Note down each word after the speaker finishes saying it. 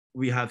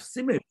we have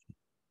symmetry.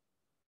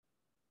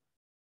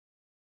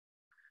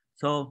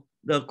 So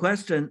the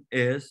question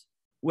is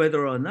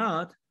whether or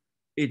not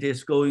it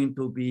is going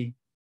to be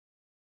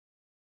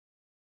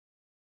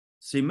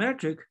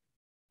symmetric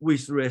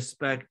with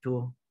respect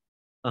to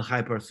a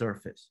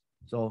hypersurface.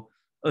 So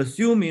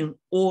assuming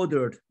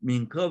ordered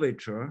mean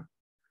curvature,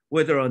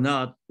 whether or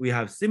not we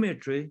have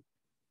symmetry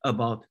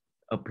about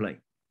a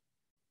plane.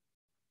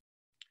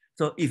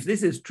 So if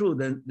this is true,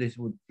 then this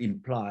would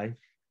imply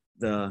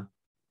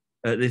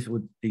this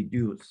would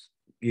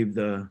give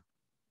the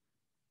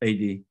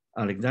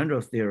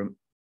Alexsandrov theorem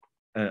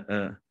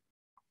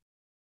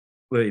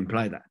will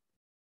imply that.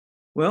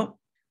 Well,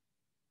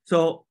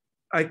 so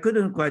I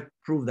couldn't quite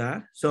prove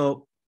that.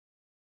 So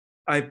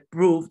I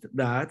proved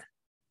that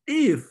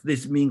if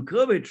this mean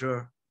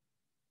curvature,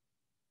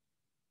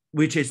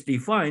 which is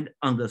defined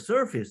on the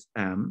surface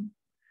M,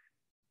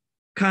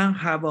 can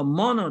have a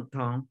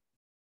monotone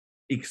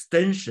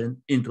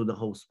extension into the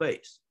whole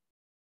space,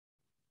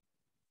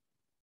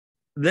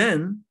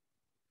 then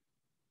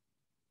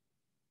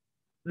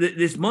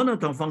this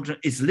monotone function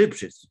is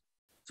Lipschitz.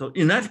 So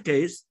in that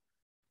case,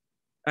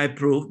 I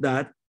proved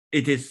that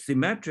it is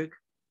symmetric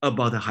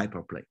about a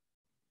hyperplane.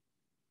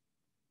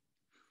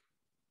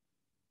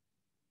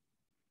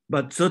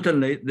 But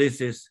certainly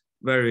this is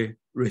very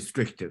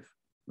restrictive.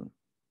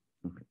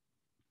 Okay.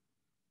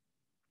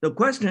 The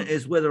question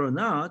is whether or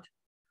not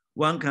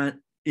one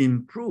can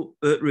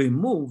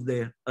remove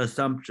the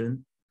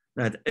assumption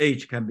that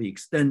H can be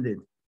extended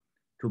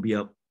to be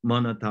a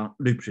monotone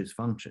Lipschitz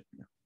function.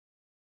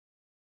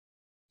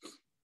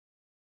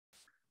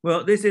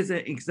 Well, this is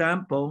an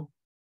example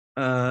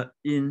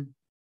in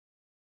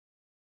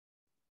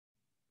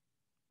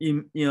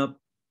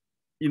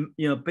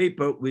a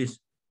paper with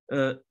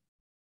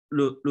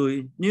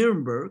Louis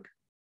Nuremberg,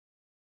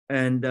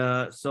 and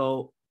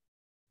so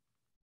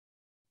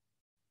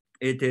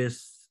it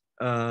is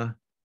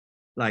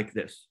like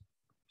this.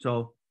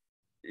 So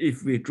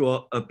if we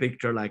draw a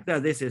picture like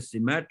that, this is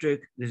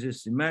symmetric,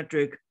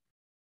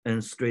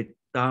 and straight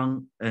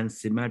down, and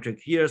symmetric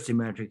here,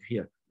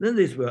 then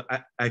this will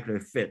actually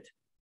fit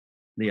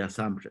the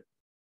assumption,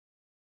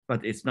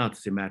 but it's not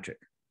symmetric.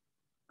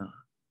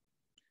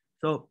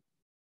 So,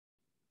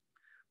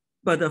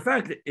 but the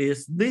fact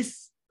is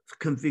this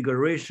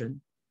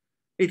configuration,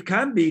 it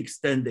can be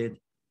extended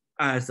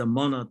as a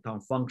monotone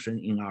function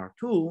in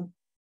R2.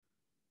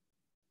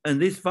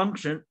 And this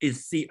function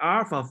is C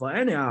alpha for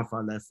any alpha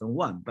less than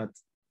 1, but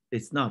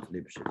it's not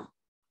Lipschitz.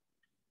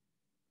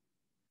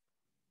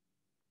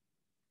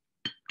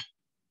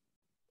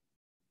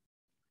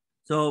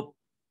 So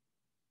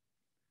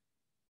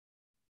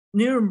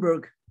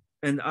Nuremberg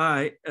and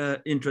I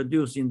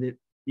introduced in the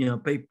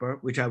paper,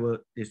 which I will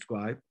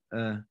describe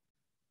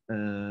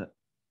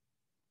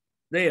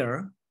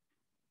there.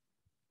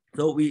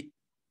 So we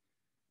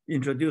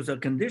introduce a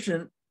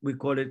condition, we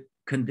call it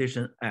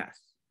condition S.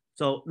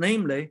 So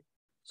namely,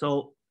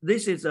 so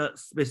this is a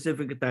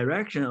specific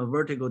direction, a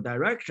vertical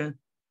direction.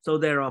 So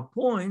there are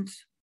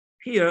points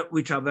here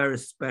which are very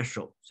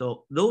special.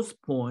 So those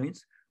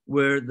points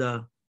where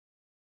the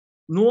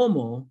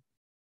normal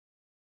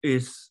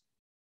is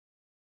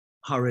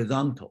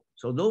horizontal.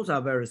 So those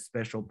are very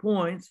special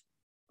points,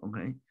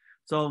 okay?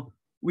 So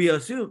we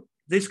assume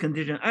this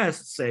condition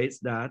S says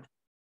that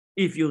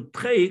if you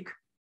take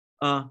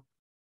a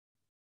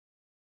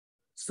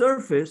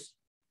surface,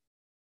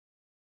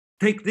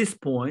 take this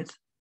point,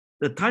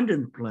 the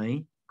tangent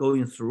plane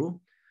going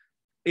through,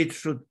 it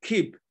should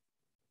keep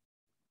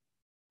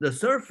the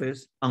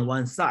surface on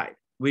one side.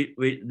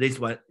 This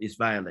one is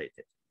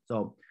violated.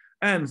 So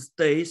M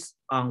stays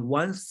on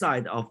one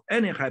side of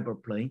any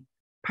hyperplane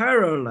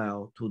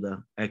parallel to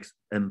the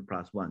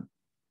xn+1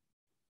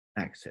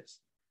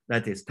 axis.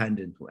 That is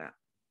tangent to M.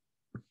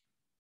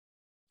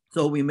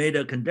 So we made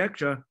a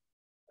conjecture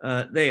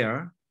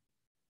there,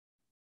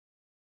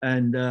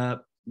 and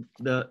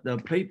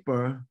the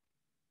paper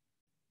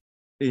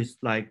is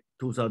like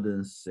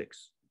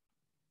 2006.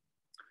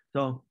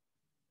 So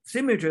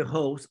symmetry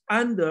holds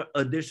under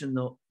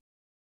additional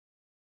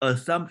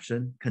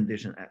assumption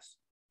condition S.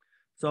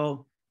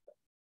 So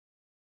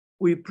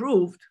we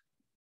proved,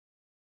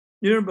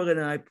 Nuremberg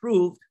and I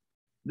proved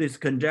this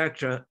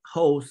conjecture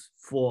holds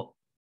for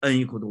n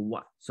equal to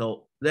 1.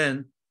 So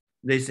then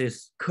this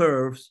is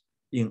curves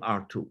in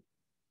R2.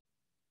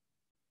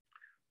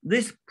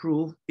 This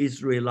proof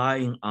is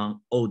relying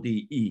on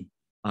ODE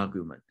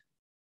argument.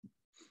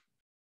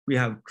 We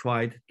have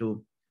tried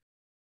to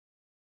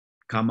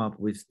come up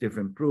with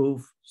different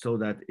proof so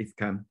that it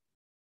can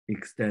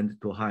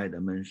extend to higher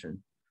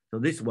dimension. So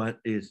this one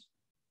is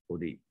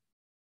ODE.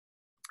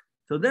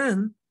 So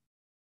then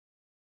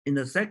in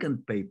the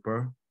second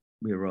paper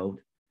we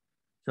wrote,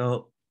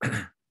 so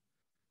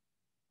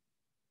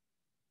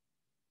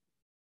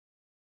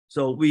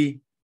so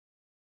we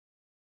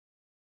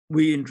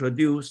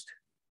introduced,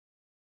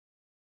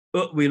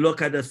 we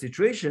look at the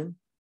situation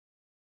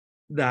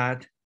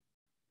that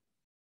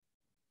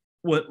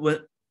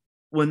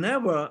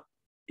whenever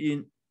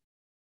in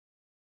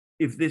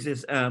if this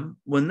is M,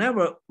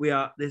 whenever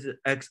this is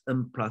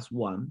xn plus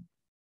 1,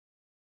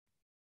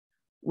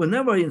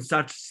 whenever in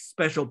such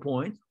special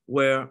point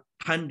where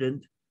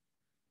tangent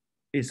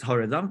is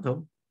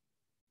horizontal,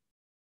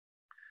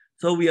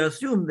 so we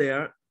assume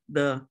there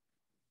the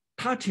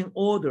touching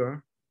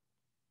order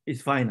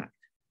is finite.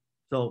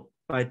 So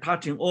by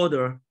touching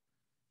order,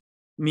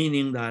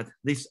 meaning that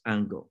this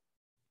angle.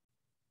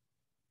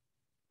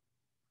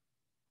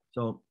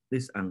 So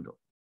this angle,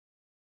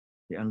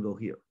 the angle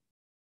here.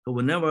 So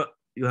whenever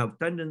you have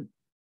tangent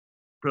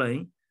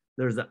plane,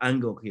 there's an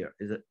angle here.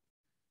 Is it,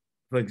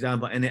 for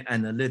example, any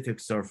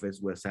analytic surface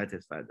will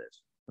satisfy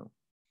this.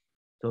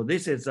 So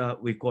this is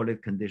we call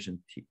it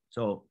condition T.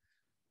 So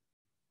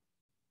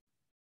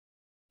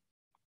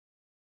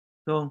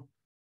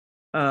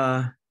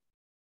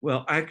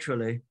well,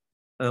 actually,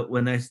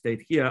 when I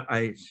state here,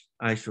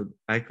 I should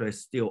actually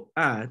still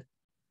add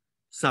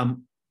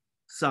some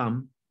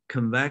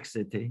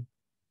convexity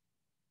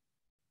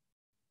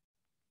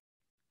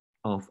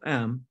of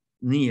M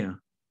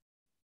near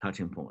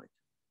touching point,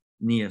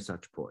 near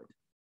such point.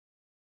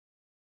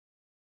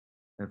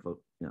 Therefore,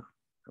 yeah,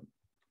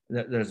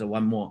 there's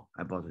one more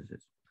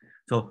hypothesis.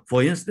 So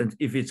for instance,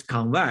 if it's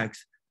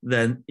convex,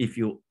 then if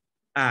you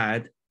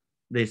add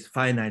this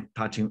finite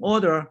touching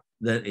order,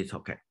 then it's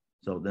okay.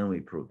 So then we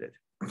proved it.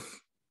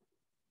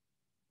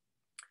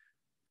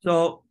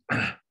 So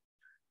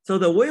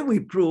the way we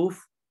prove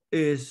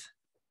is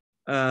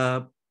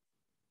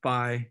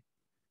by,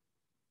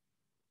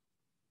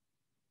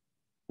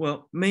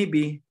 well,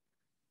 maybe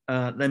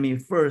let me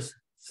first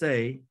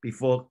say,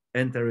 before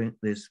entering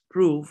this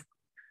proof,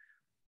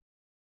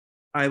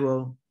 I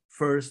will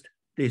first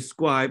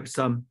describe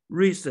some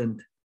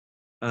recent,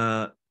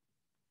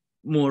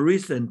 more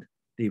recent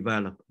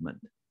development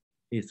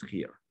is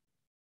here.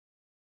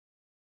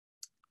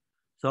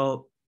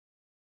 So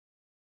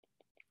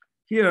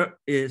here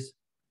is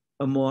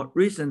a more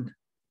recent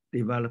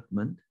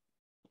development.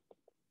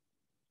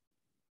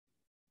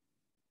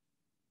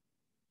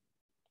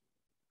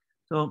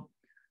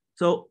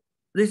 So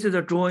this is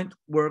a joint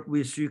work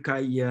with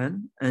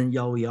Yan and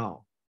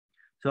Yao.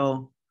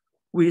 So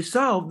we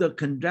solved the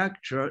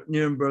conjecture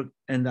Nuremberg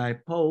and I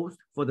posed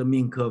for the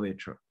mean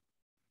curvature.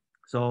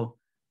 So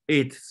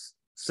it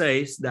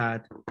says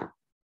that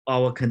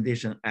our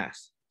condition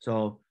S.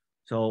 So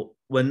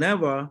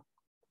whenever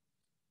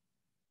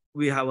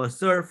we have a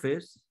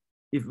surface,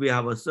 if we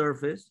have a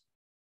surface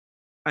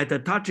at the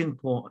touching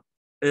point,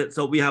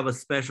 so we have a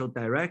special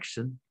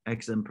direction,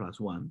 xn plus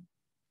 1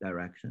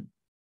 direction.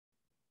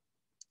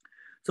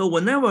 So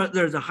whenever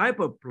there's a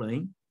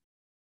hyperplane,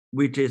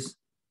 which is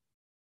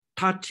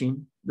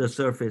touching the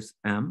surface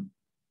M,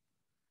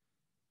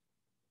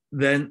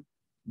 then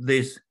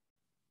this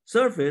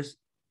surface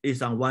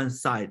is on one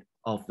side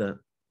of the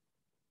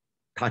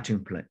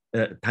touching plane,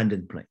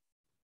 tangent plane.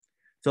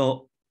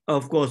 So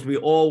of course, we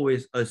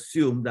always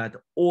assume that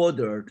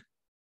ordered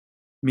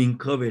mean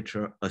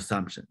curvature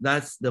assumption.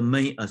 That's the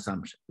main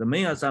assumption. The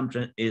main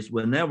assumption is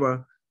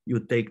whenever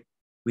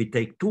we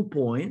take 2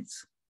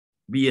 points,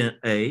 B and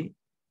A,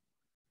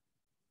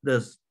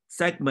 the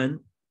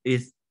segment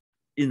is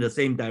in the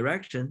same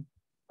direction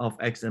of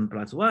xn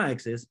plus 1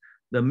 axis,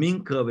 the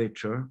mean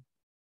curvature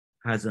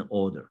has an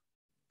order.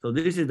 So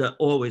this is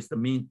always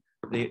the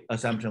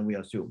assumption we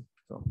assume.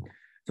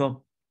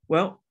 So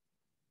well,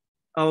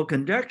 our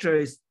conjecture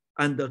is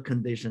under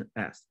condition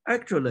S.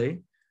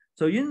 Actually,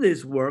 so in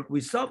this work, we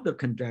solved the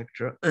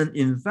conjecture, and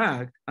in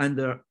fact,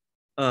 under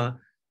a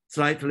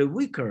slightly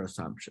weaker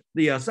assumption.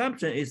 The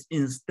assumption is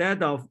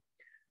instead of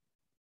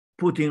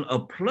putting a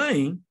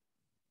plane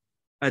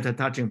at a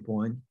touching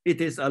point, it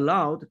is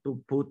allowed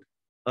to put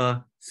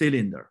a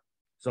cylinder.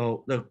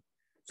 So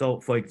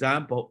for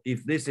example,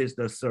 if this is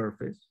the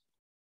surface,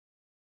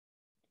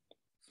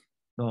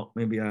 so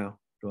maybe I'll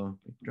draw a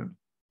picture.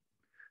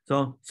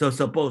 So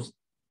suppose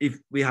if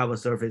we have a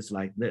surface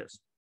like this,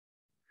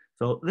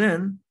 so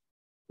then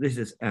this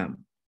is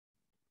M.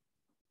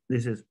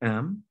 This is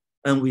M,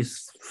 and we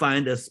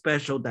find a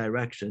special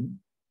direction.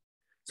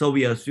 So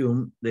we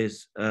assume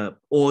this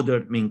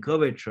ordered mean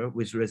curvature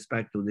with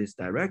respect to this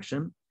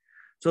direction.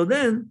 So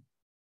then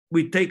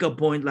we take a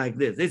point like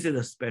this. This is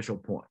a special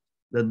point.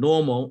 The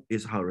normal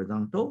is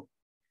horizontal.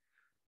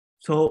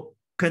 So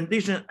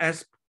condition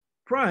S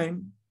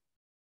prime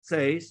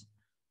says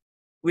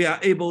we are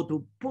able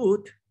to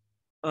put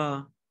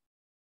a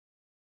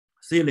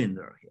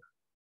cylinder here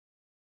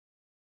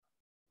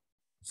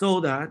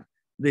so that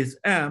this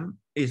M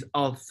is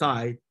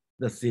outside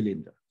the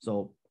cylinder.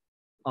 So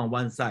on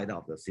one side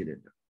of the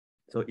cylinder.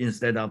 So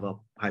instead of a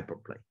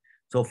hyperplane.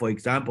 So for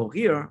example,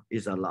 here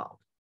is allowed.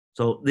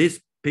 So this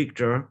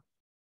picture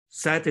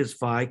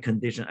satisfies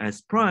condition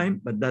S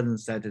prime, but doesn't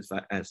satisfy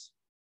S,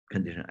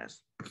 condition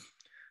S.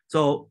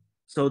 So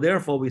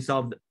therefore we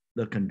solved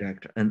the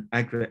conjecture and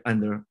actually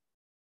under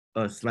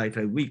a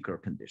slightly weaker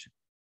condition.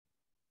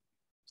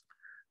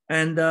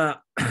 And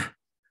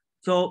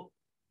so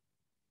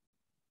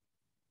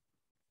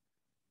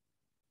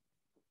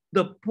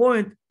the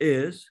point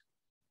is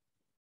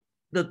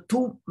the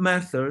two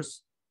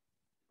methods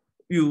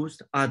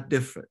used are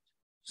different.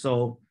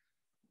 So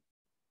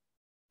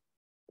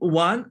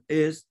one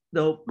is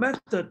the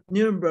method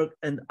Nirenberg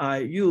and I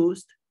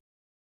used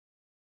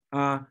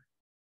are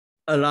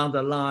along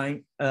the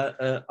line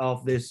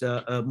of this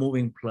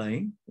moving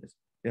plane.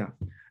 Yeah,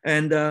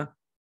 and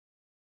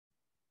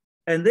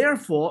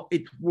therefore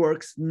it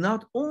works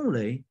not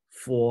only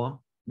for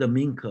the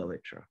mean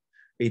curvature,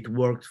 it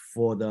works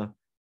for the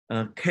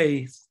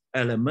K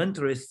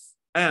elementary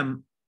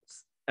M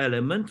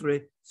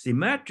elementary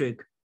symmetric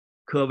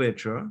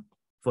curvature,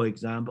 for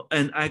example,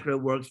 and actually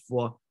works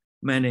for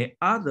many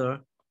other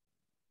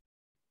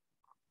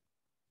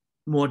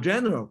more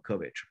general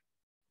curvature.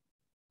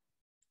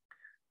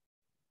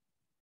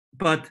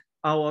 But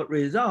our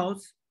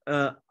results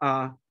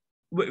are,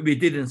 we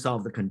didn't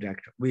solve the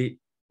conjecture.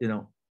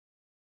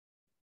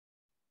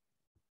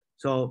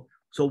 So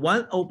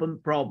one open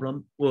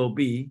problem will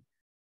be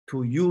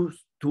to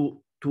use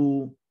to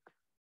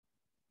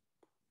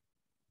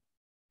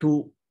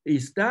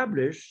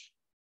establish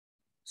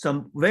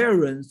some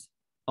variance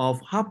of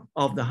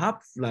the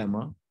Hopf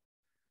lemma,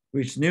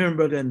 which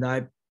Nirenberg and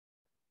I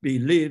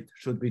believed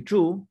should be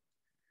true.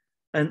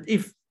 And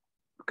if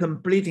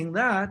completing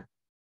that,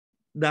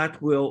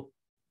 that will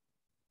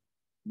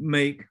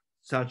make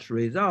such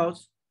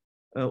results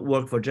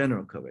work for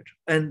general curvature.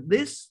 And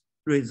this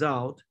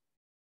result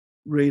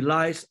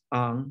relies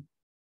on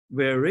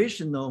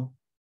variational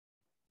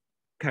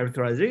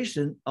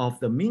characterization of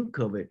the mean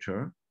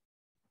curvature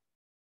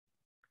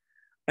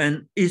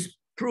and is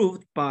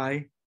proved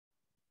by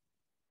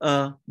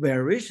a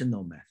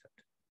variational method.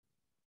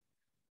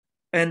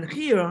 And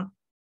here,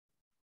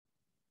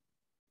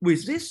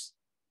 with this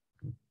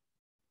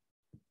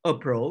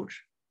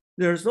approach,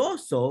 there's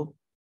also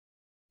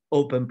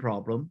open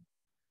problem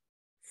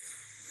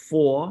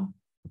for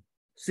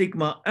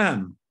sigma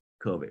m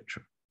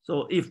curvature.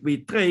 So if we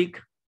take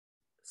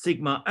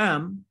sigma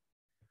m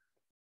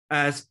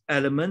as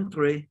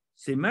elementary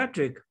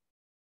symmetric,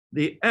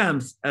 the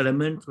m's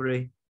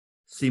elementary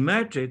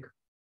symmetric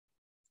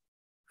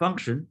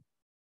function,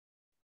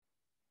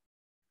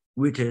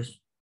 which is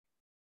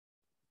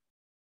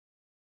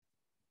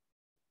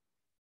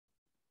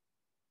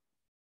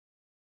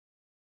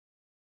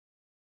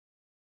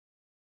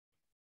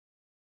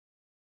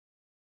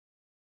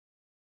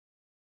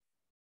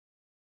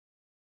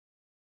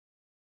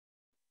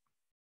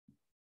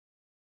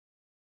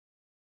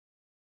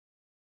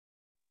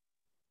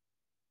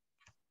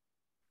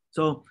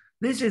so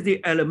this is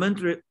the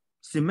elementary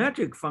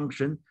symmetric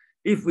function.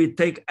 If we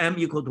take m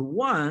equal to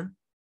 1,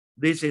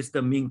 this is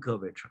the mean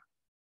curvature.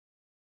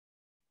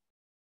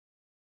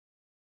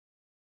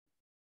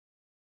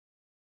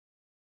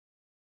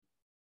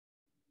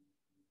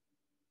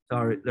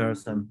 Sorry,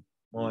 there's some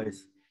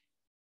noise.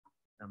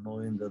 I'm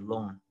mowing the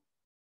lawn.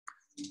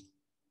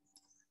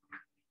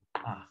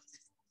 Ah.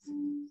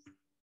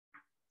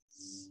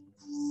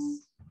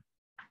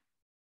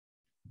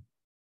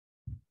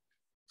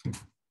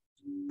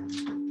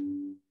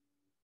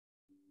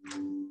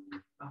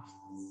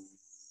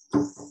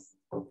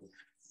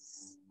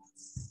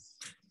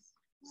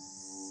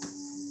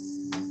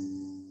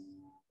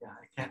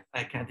 Yeah,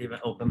 I can't even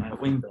open my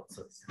window.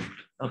 So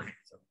okay,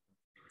 so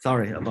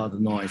sorry about the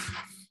noise.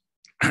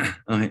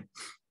 Okay.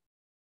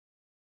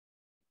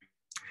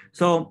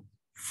 So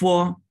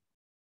for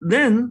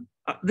then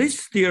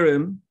this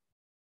theorem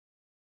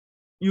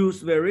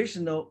use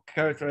variational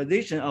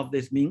characterization of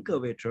this mean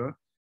curvature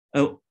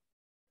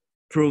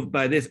proved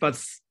by this,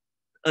 but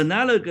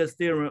analogous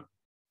theorem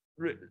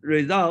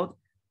result,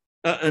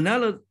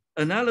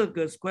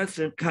 analogous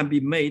question can be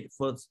made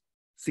for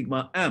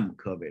sigma m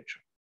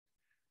curvature,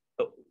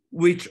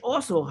 which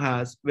also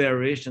has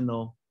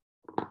variational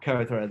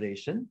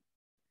characterization.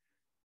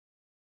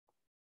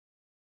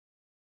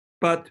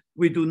 But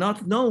we do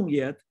not know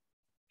yet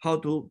how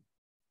to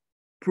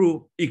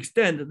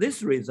extend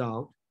this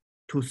result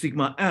to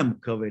sigma m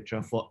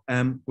curvature for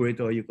m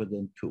greater or equal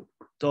than 2.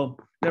 So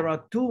there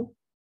are two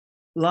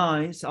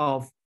lines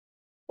of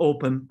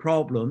open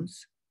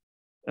problems,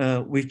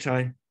 which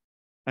I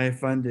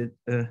find it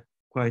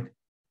quite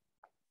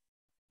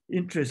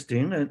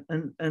interesting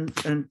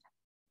and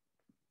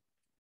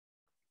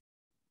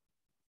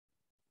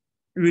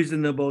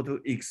reasonable to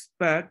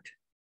expect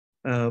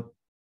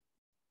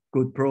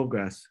good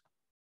progress,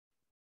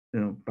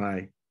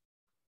 by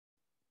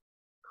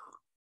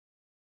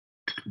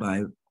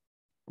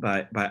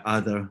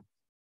other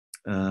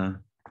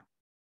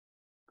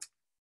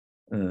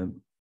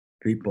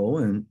people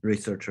and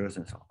researchers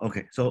and so on.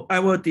 Okay, so I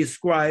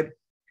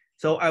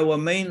will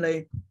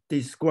mainly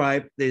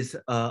describe these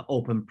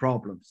open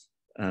problems.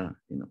 Yeah.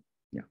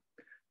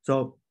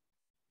 So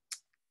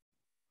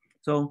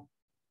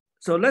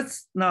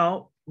let's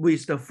now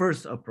with the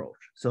first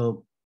approach.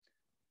 So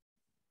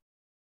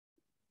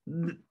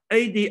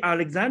A.D.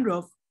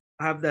 Alexsandrov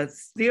have that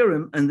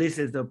theorem, and this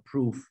is the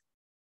proof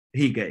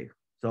he gave.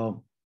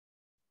 So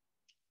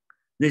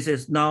this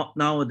is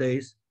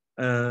nowadays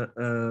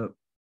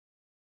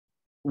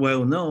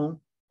well-known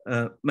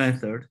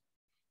method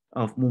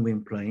of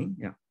moving plane.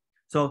 Yeah.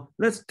 So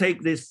let's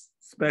take this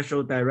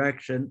special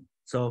direction.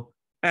 So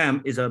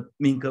M is a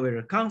mean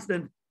curvature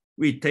constant.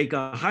 We take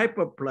a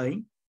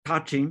hyperplane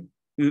touching,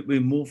 we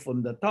move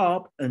from the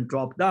top and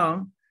drop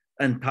down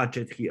and touch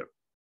it here.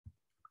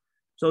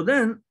 So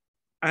then,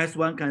 as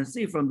one can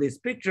see from this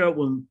picture,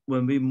 when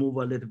we move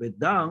a little bit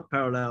down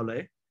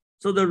parallelly,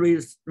 so the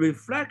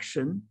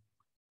reflection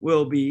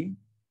will be,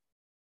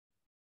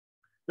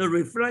 the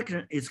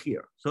reflection is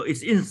here. So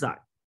it's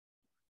inside.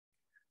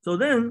 So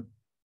then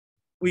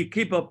we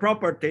keep a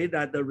property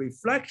that the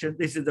reflection,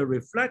 this is the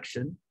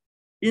reflection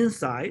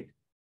inside,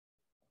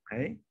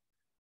 okay?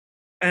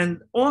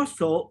 And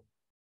also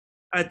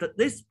at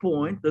this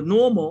point, the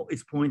normal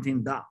is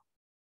pointing down.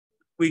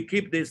 We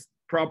keep this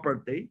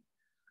property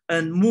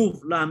and move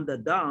lambda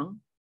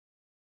down,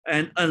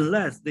 and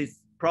unless this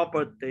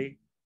property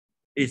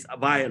is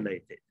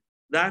violated,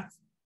 that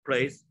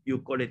place you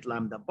call it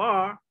lambda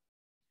bar,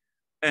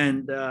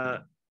 and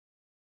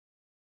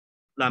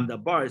lambda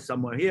bar is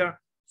somewhere here.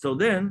 So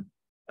then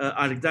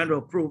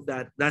Alexsandrov proved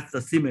that that's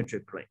the symmetry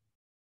plane.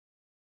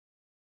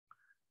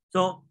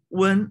 So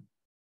when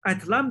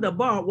at lambda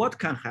bar, what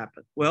can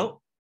happen?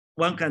 Well,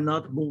 one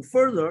cannot move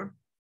further,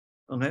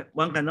 okay?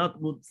 One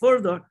cannot move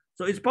further.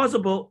 So it's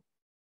possible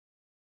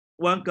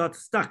one got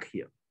stuck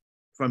here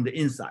from the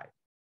inside.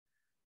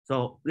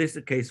 So this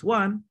is case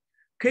one.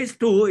 Case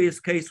two is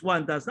case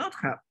one does not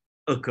have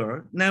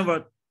occur,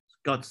 never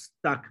got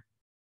stuck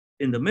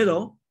in the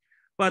middle,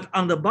 but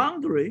on the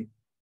boundary,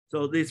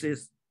 so this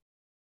is,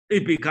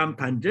 it becomes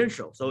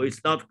tangential. So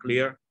it's not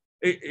clear.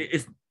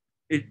 It's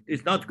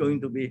not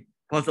going to be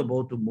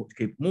possible to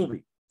keep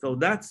moving. So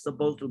that's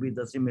supposed to be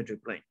the symmetry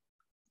plane.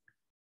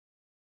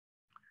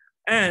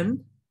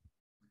 And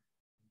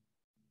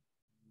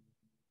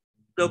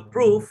the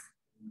proof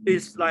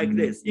is like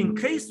this. In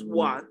case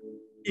one,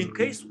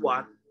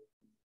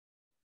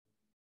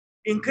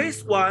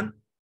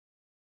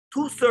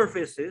 two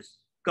surfaces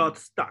got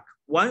stuck.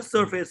 One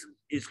surface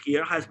is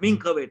here, has mean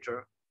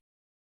curvature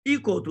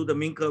equal to the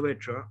mean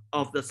curvature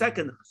of the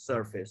second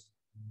surface.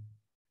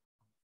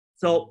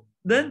 So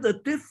then the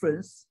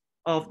difference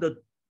of the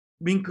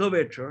mean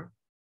curvature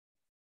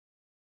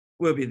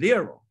will be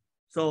 0.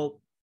 So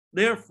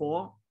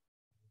therefore,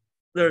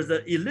 there's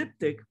an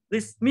elliptic.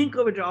 This mean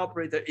curvature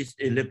operator is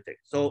elliptic.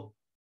 So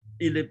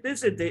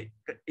ellipticity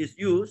is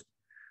used,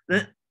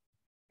 then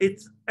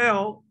it's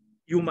L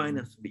u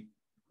minus v.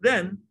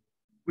 Then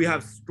we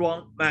have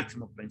strong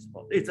maximum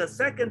principle. It's a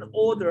second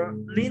order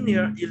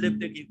linear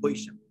elliptic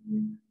equation.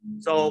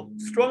 So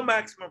strong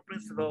maximum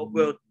principle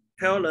will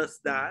tell us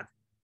that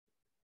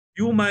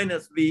u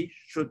minus v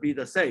should be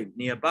the same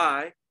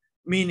nearby,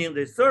 meaning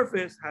the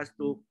surface has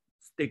to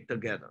stick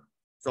together.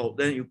 So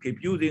then you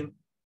keep using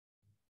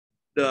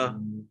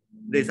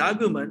this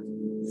argument.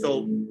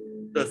 So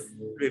the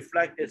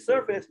reflected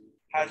surface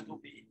has to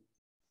be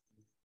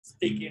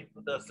sticking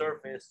to the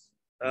surface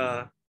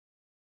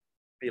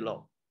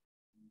below.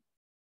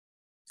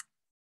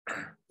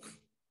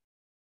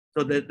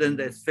 So then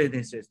this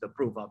finishes the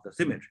proof of the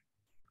symmetry.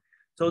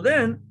 So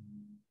then,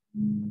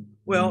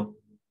 well,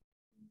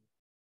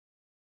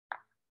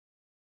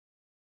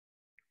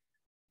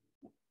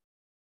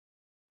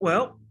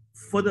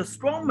 for the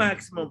strong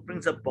maximum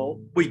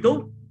principle, we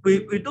don't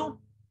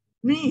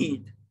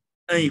need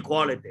an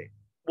equality.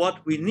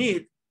 What we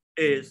need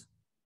is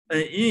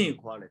an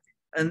inequality.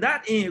 And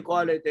that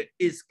inequality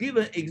is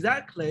given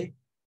exactly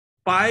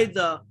by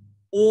the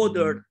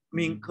ordered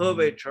mean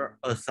curvature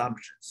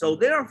assumption. So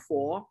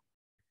therefore,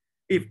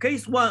 if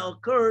case one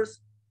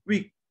occurs,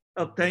 we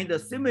obtain the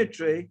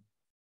symmetry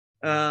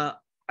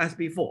as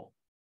before.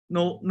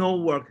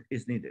 No work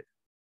is needed.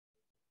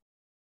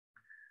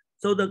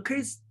 So the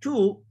case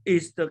two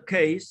is the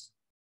case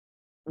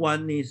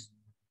one needs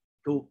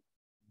to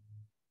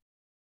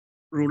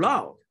rule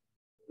out.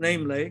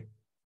 Namely,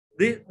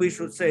 we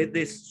should say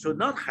this should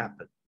not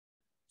happen.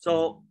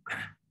 So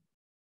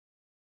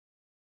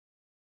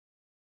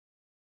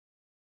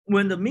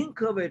when the mean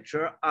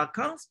curvature are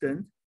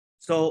constant,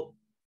 so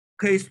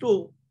case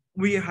two,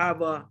 we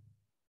have a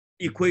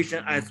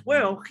equation as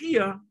well.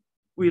 Here,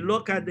 we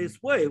look at this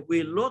way.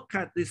 We look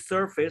at this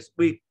surface.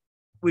 We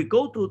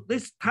go to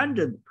this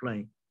tangent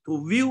plane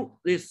to view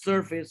this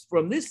surface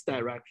from this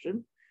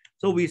direction.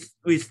 So we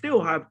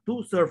still have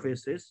two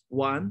surfaces,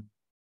 1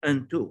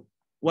 and 2,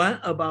 one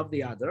above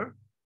the other.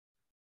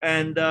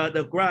 And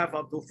the graph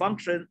of the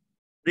function,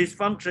 this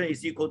function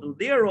is equal to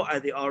 0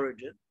 at the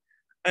origin,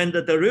 and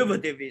the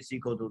derivative is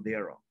equal to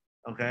 0,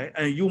 okay?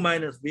 And u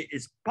minus v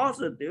is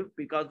positive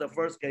because the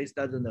first case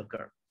doesn't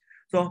occur.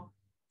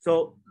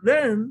 So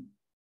then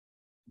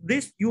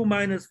this u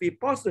minus v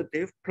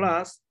positive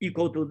plus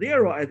equal to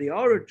 0 at the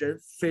origin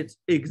fits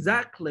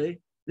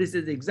exactly, this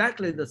is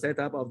exactly the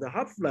setup of the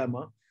Hopf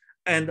lemma,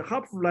 and the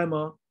Hopf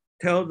lemma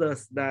tells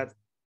us that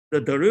the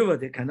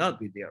derivative cannot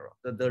be 0.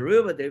 The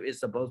derivative is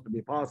supposed to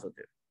be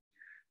positive.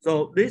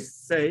 So this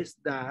says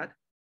that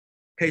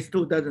case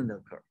 2 doesn't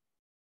occur.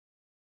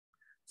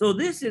 So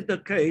this is the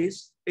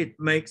case, it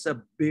makes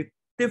a big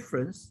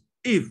difference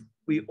if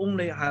we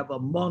only have a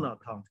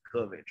monotone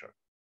curvature.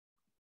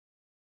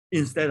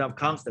 instead of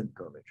constant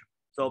curvature.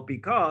 So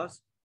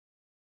because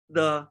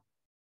the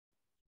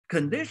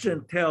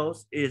condition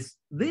tells is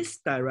this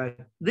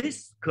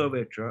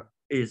curvature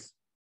is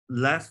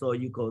less or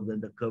equal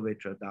than the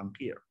curvature down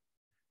here,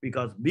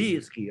 because B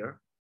is here,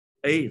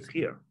 A is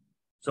here.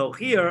 So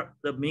here,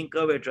 the mean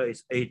curvature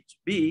is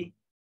HB,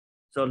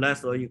 so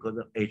less or equal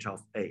to H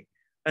of A.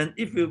 And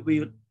if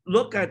we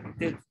look at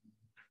it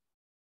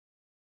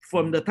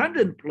from the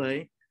tangent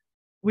plane,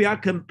 we are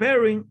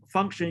comparing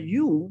function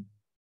U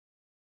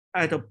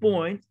at a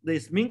point,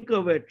 this mean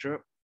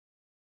curvature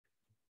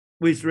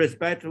with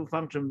respect to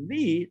function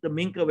V, the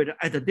mean curvature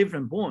at a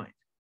different point.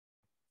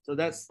 So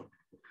that's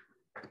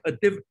a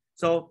different.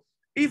 So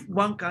if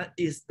one can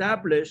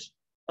establish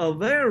a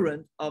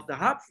variant of the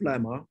Hopf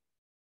lemma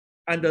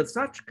under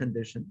such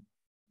condition,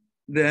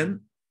 then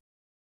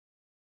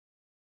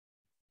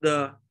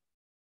the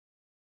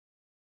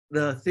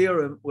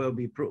theorem will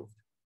be proved.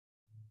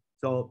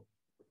 So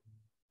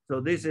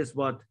this is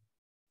what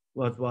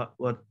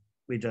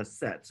we just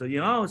said. So in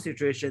our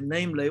situation,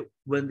 namely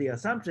when the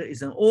assumption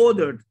is an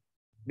ordered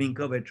mean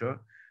curvature,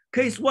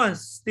 case one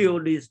still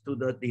leads to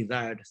the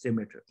desired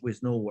symmetry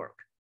with no work.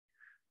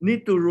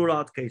 Need to rule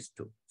out case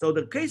two. So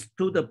the case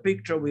two, the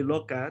picture we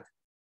look at,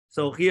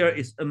 so here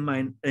is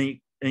n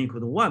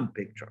equal to 1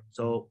 picture.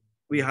 So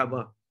we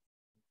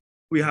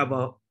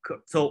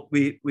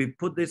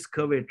put this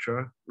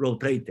curvature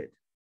rotated,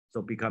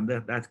 so become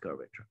that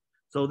curvature.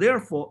 So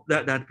therefore,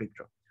 that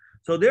picture.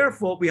 So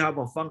therefore, we have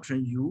a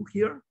function U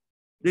here.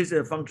 This is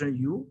a function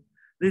U.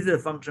 This is a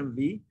function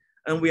V,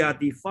 and we are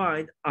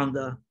defined on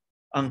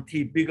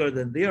t bigger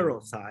than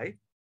 0 side.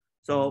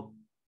 So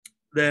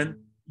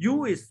then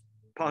U is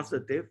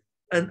positive,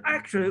 and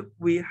actually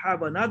we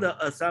have another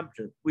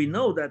assumption. We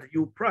know that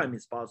U prime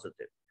is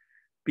positive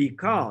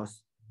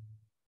because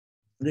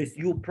this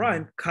U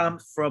prime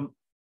comes from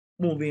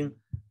moving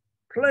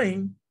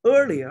plane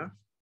earlier,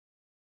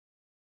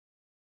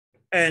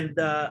 and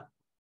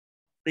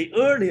the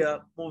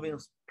earlier moving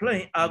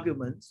plane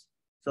arguments,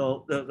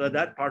 so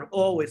that part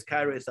always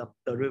carries a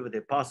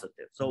derivative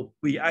positive. So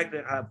we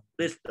actually have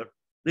this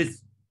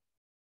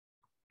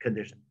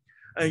condition.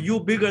 And U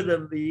bigger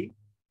than V,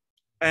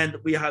 and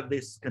we have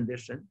this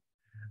condition.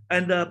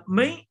 And the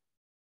main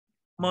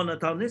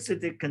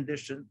monotonicity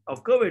condition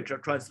of curvature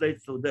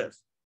translates to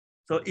this.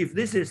 So if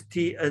this is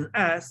T and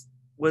S,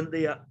 when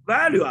the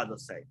value are the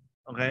same,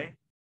 okay,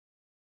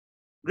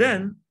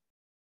 then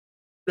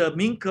the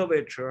mean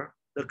curvature,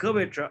 the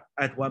curvature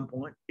at one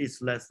point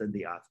is less than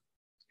the other.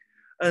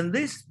 And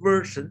this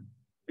version,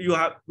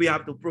 we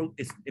have to prove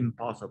is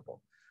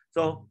impossible.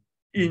 So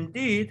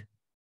indeed,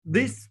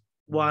 this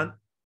one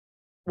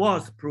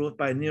was proved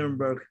by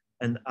Nirenberg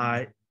and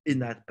I in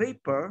that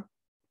paper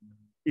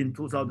in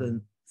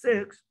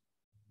 2006.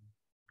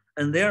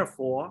 And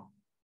therefore,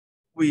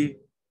 we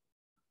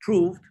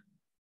proved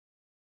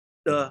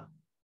the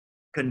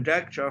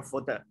conjecture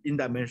for the in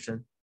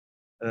dimension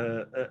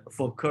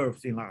for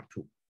curves in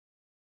R2,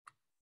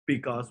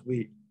 because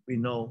we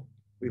know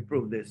we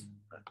proved this.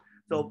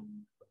 So,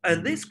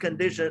 and this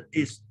condition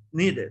is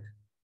needed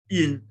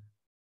in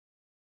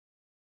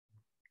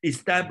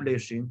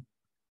establishing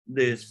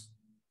this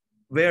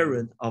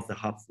variant of the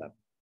Hopf lemma.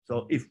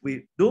 So if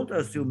we don't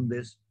assume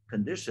this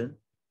condition,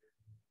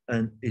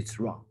 and it's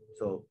wrong.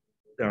 So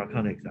there are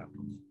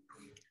counterexamples.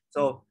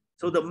 So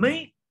the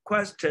main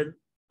question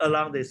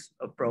along this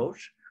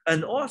approach,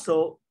 and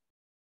also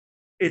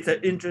it's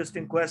an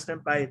interesting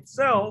question by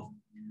itself,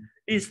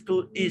 is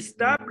to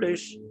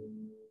establish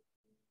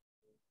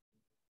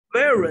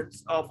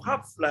variants of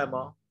Hopf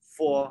lemma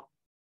for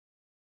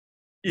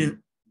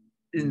in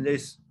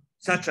this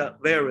such a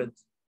variant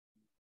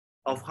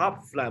of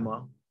Hopf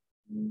lemma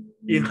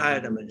in higher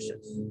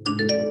dimensions.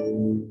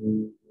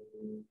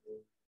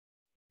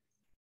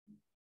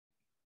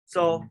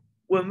 So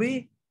when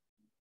we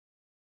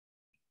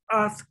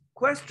ask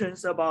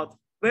questions about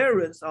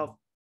variants of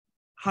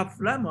Hopf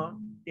lemma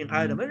in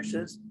higher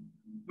dimensions,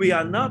 we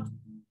are not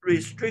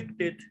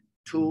restricted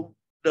to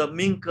the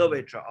mean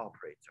curvature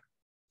operator.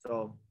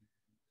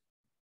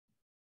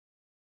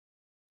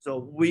 So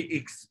we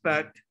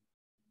expect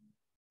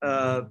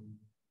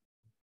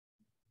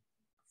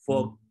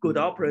for good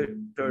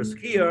operators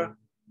here,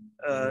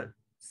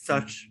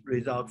 such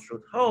results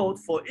should hold.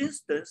 For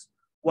instance,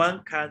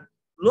 one can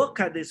look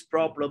at this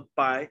problem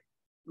by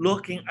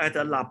looking at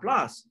a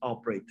Laplace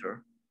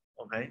operator.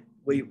 Okay,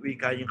 we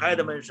can in higher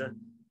dimension,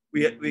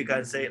 we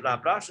can say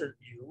Laplacian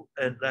U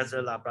and let's say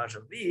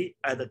Laplacian V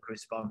at the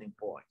corresponding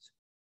points.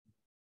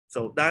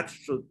 So that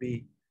should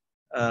be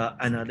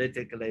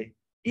analytically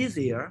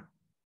easier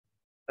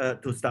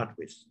to start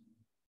with.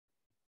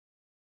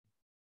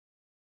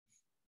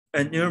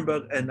 And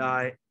Nirenberg and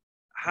I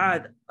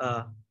had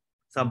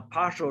some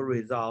partial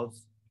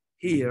results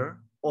here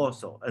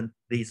also, and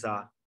these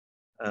are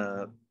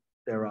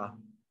there are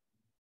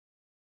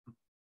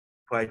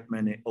quite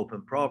many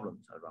open problems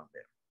around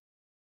there.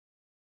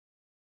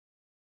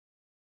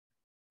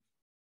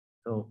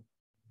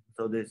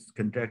 So this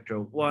conjecture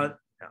one,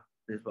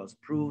 this was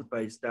proved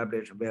by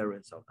established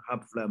variants of the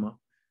Hopf lemma.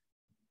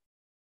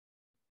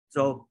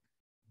 So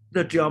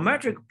the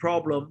geometric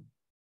problem,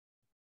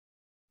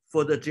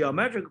 for the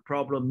geometric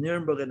problem,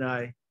 Nirenberg and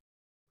I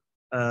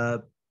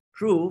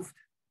proved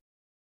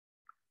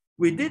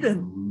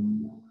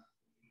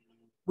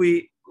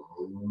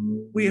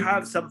we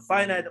have some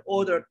finite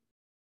order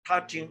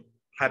touching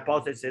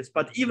hypothesis,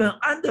 but even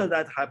under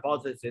that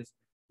hypothesis,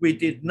 we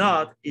did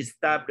not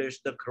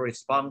establish the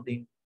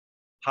corresponding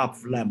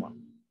Hopf lemma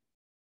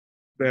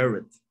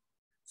variant.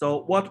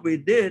 So what we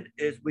did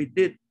is we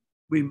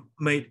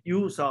made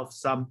use of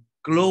some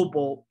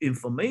global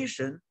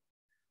information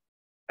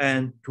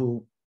and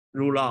to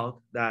rule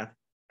out that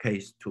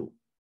case too.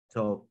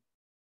 So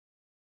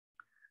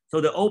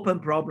the open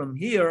problem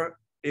here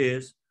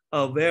is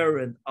a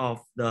variant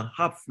of the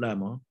Hopf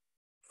lemma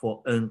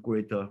for n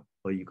greater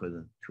or equal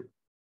than 2.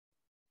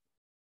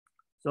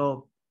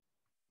 So,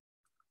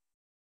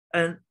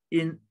 and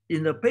in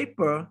the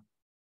paper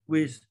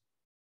with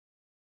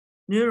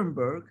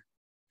Nirenberg,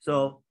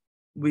 so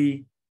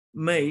we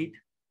made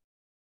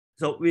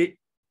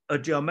a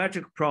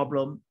geometric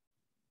problem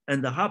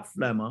and the Hopf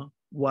lemma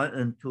 1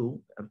 and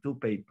 2 have 2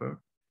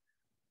 paper,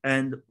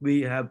 and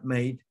we have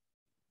made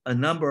a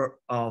number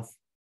of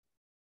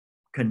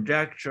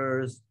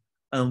conjectures,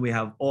 and we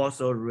have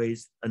also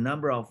raised a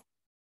number of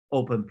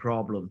open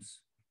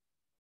problems.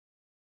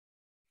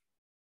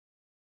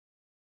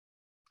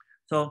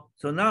 So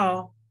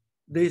now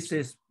this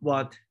is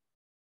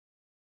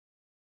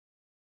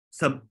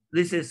some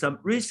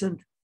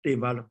recent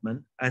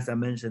development, as I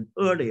mentioned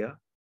earlier.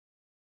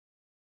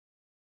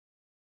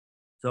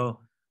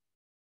 So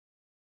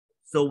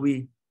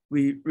we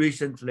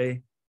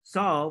recently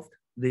solved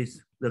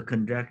the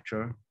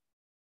conjecture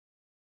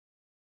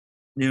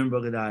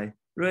Nirenberg and I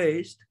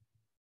raised,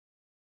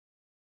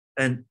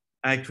 and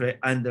actually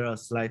under a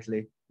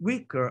slightly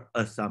weaker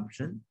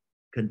assumption,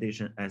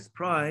 condition S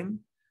prime.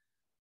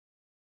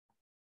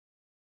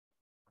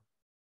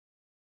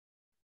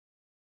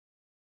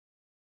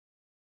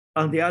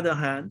 On the other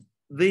hand,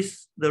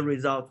 the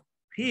result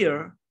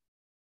here,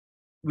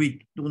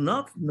 we do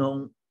not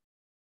know,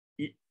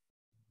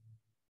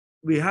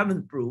 we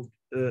haven't proved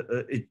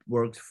it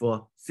works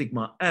for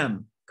sigma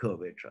m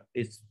curvature.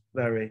 It's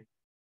very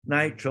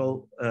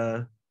natural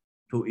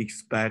to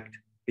expect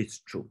it's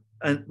true.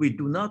 And we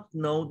do not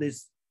know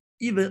this,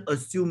 even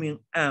assuming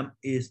M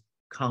is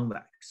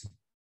convex.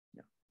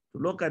 Yeah.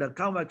 To look at a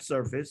convex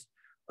surface,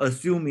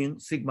 assuming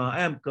sigma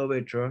M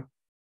curvature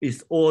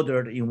is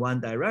ordered in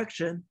one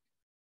direction,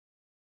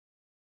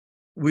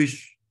 we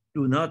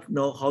do not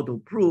know how to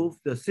prove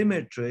the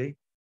symmetry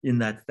in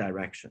that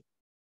direction.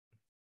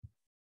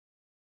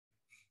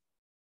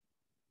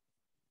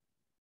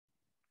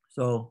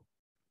 So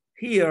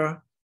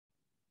here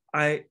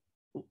I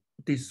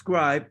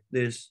describe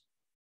this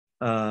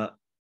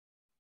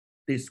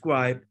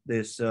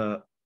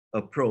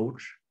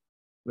approach,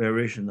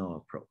 variational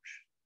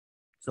approach.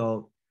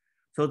 So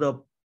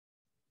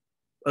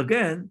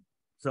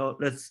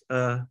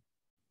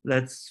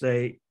let's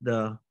say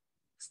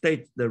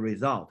state the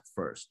result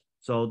first.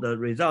 So the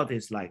result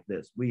is like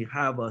this. We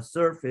have a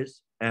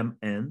surface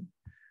Mn.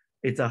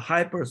 It's a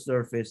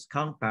hypersurface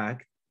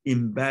compact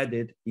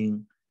embedded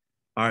in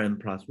Rn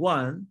plus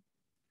 1.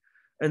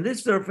 And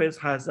this surface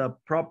has a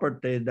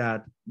property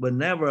that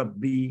whenever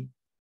B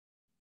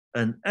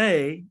and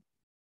A,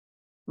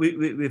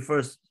 we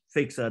first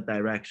fix a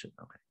direction.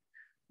 Okay.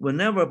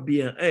 Whenever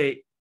B and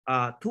A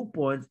are 2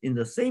 points in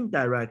the same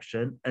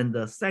direction and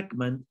the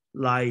segment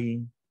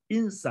lying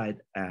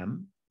inside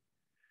M,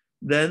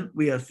 then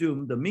we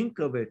assume the mean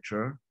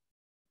curvature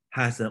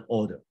has an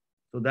order.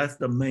 So that's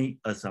the main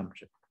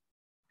assumption.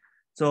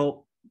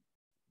 So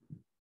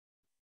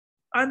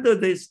under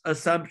this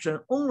assumption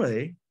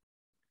only,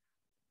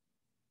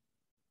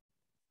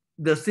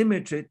 the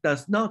symmetry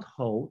does not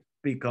hold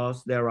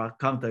because there are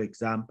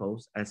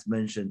counterexamples as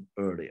mentioned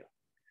earlier.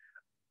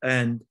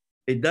 And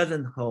it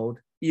doesn't hold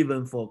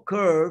even for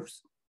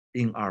curves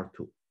in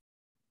R2.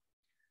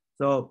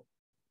 So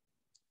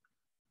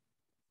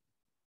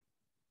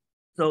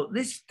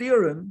this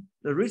theorem,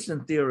 the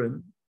recent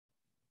theorem,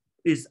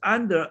 is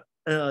under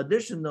an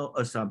additional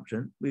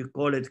assumption. We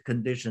call it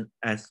condition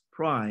S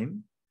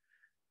prime.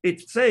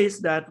 It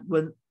says that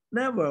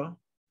whenever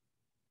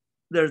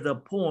there's a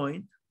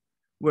point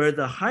where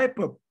the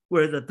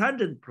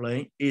tangent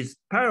plane is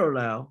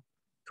parallel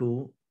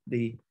to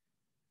the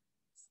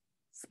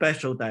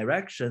special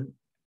direction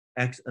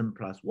xn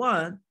plus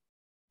 1,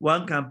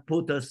 one can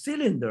put a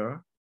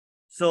cylinder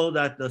so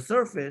that the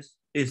surface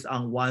is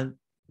on one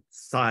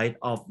side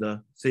of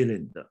the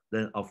cylinder.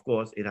 Then of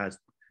course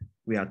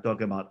we are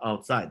talking about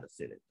outside the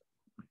cylinder.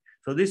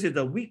 So this is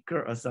a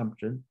weaker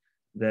assumption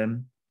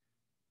than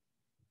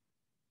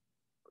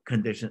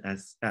condition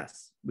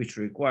SS, which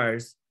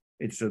requires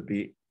it should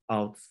be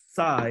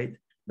outside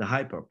the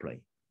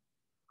hyperplane.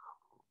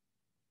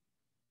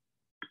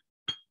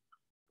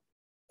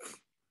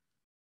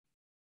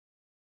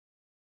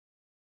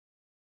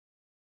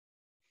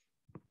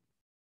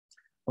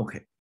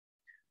 Okay,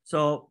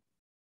 so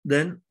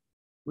then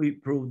we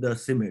prove the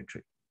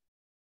symmetry.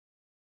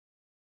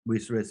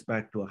 with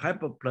respect to a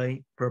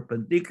hyperplane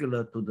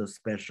perpendicular to the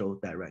special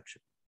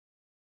direction.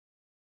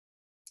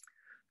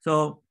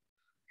 So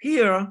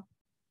here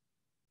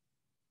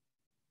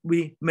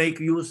we make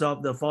use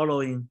of the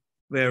following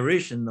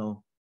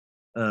variational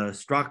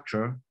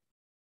structure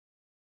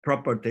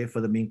property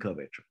for the mean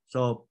curvature.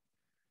 So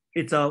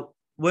it's a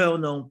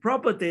well-known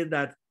property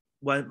that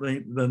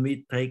when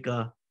we take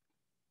a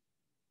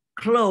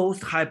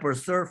closed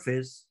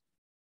hypersurface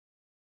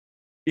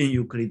in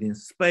Euclidean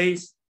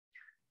space,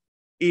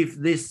 if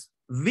this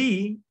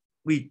V,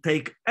 we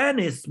take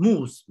any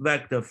smooth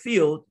vector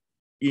field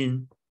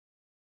in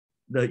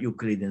the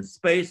Euclidean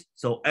space,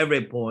 so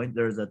every point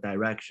there's a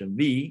direction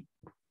V,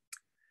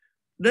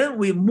 then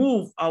we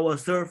move our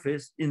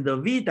surface in the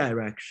V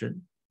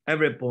direction.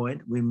 Every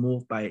point we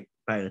move by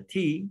a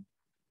T,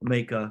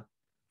 make a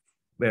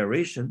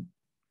variation.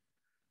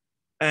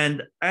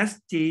 And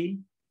ST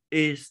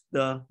is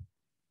the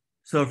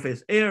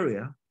surface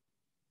area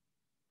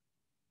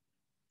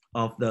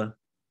of the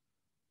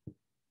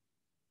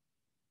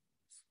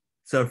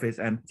surface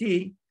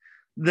MT.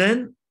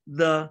 Then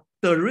the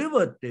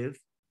derivative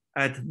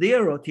at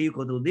 0, T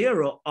equal to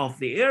 0 of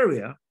the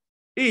area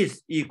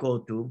is equal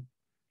to,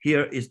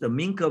 here is the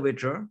mean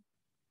curvature,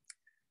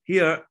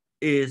 here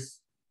is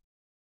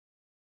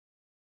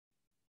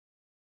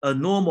a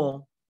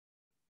normal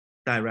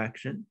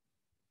direction.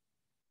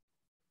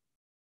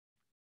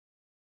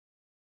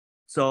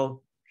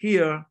 So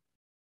here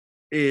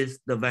is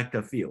the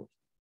vector field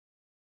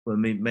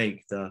when we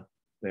make the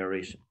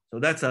variation. So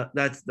that's a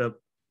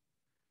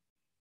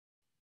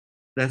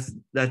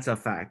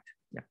fact.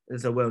 Yeah,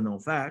 it's a well-known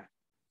fact.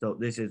 So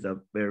this is a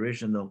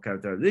variational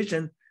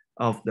characterization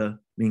of the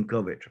mean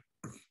curvature.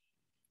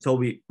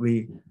 So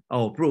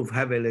our proof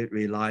heavily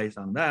relies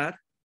on that.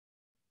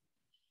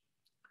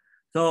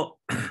 So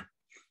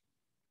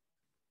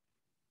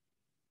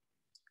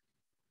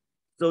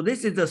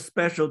this is the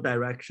special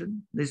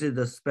direction. This is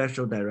the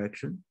special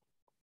direction.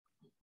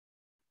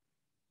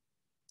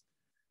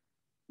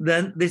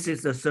 Then this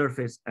is the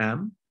surface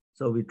M.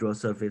 So we draw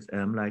surface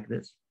M like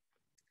this.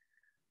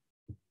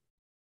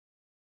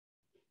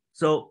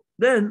 So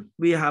then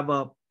we have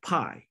a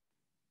pi.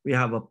 We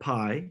have a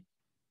pi.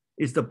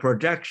 It's the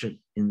projection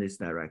in this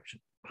direction,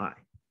 pi.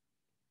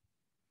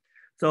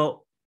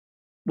 So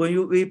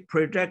when we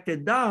project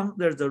it down,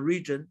 there's a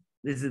region.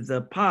 This is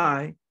a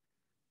pi.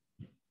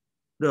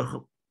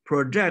 The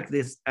project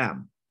this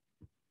M.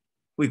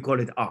 We call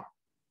it R.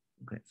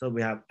 Okay, so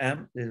we have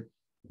M.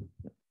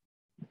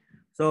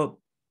 So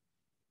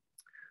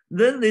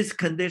then this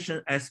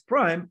condition S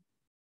prime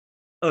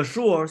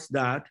assures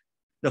that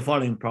the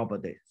following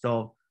property.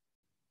 So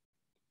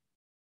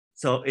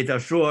it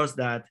assures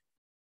that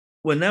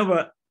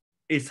whenever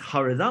it's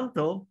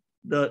horizontal,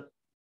 the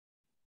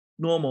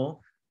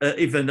normal,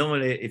 if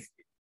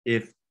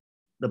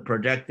the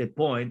projected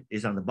point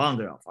is on the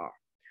boundary of R.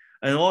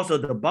 And also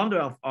the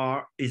boundary of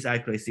R is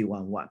actually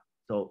C11.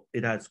 So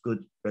it has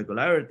good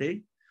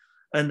regularity.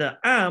 And the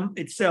M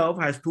itself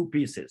has two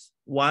pieces.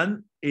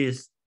 One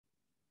is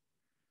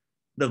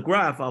the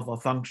graph of a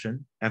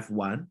function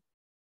F1,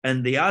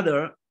 and the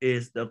other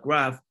is the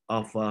graph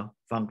of a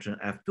function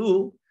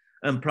F2,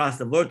 and plus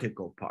the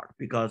vertical part,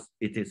 because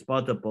it is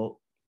portable,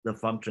 the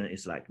function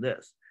is like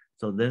this.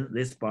 So then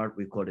this part,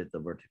 we call it the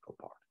vertical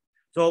part.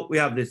 So we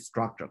have this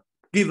structure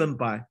given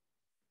by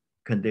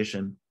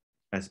condition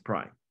S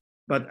prime.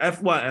 But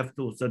F1,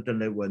 F2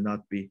 certainly will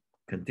not be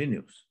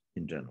continuous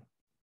in general.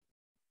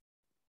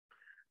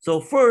 So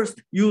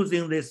first,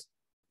 using this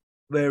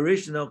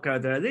variational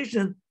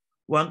characterization,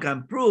 one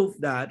can prove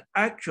that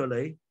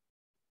actually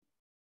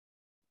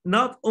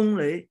not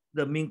only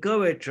the mean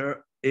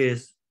curvature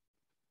is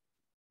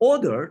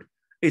ordered,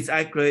 it's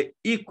actually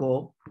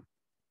equal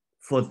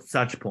for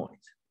such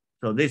points.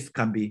 So this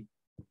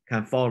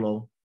can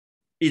follow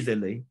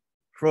easily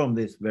from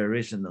this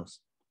variational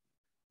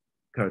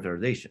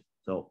characterization.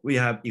 So we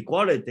have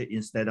equality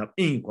instead of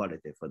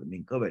inequality for the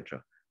mean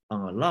curvature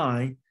on a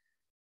line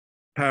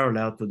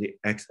parallel to the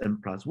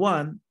xn plus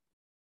 1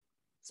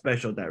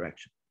 special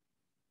direction.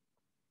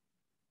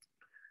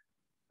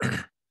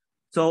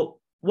 So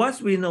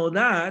once we know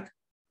that,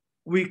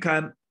 we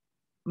can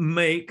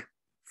make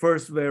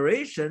first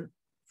variation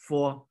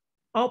for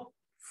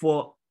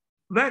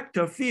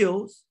vector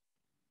fields.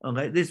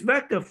 Okay, this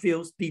vector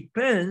fields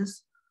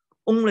depends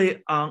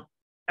only on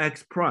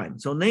x prime.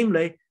 So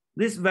namely,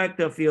 this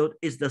vector field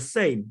is the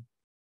same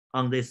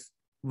on these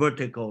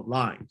vertical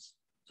lines.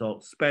 So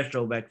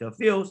special vector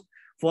fields,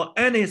 for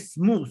any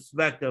smooth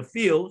vector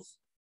fields,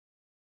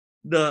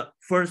 the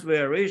first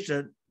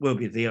variation will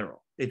be 0.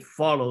 It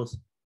follows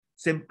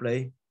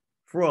simply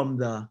from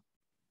the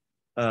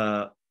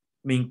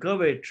mean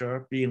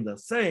curvature being the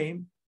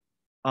same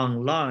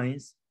on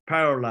lines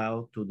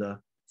parallel to the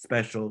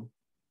special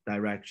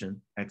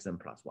direction xn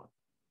plus 1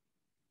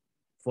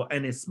 for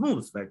any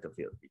smooth vector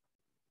field.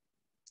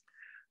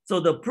 So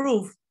the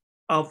proof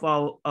of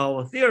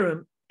our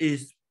theorem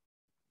is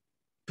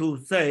to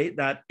say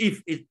that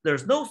if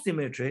there's no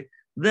symmetry,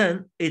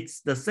 then it's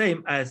the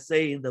same as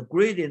saying the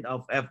gradient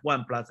of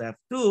F1 plus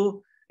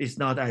F2 is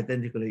not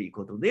identically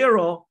equal to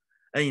 0.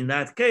 And in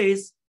that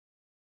case,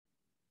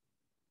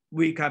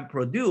 we can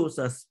produce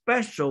a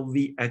special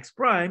Vx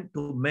prime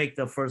to make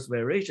the first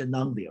variation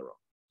non-zero.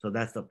 So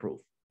that's the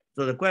proof.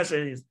 So the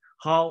question is,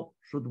 how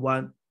should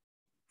one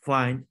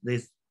find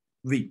this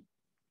Vx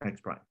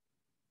prime?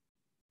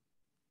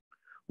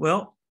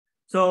 Well,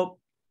 so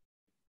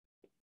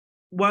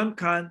one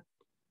can,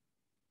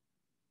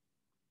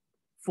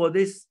 for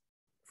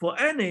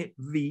any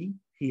V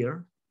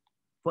here,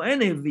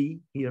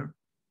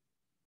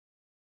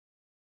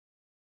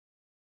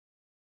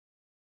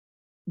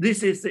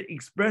 this is the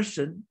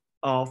expression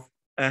of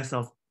S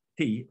of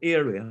t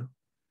area.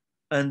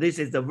 And this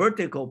is the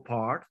vertical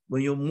part.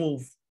 When you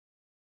move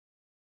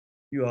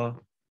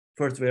your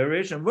first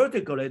variation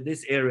vertically,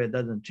 this area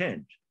doesn't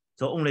change.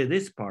 So only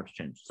this part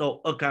changes.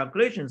 So a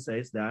calculation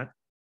says that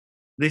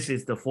this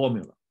is the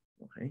formula,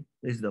 okay?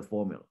 This is the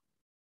formula.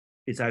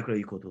 It's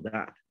actually equal to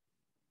that.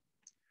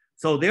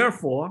 So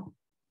therefore,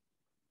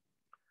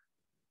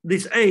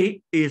 this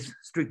A is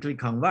strictly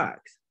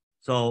convex.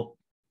 So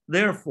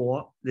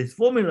therefore, this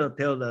formula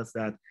tells us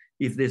that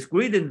if this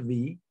gradient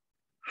V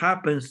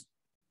happens,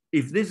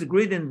 if this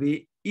gradient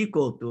V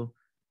equal to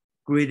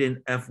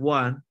gradient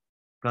F1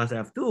 plus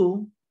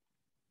F2,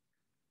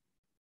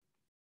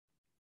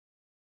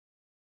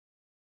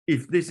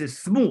 if this is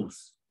smooth,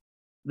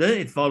 then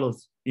it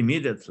follows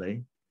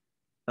immediately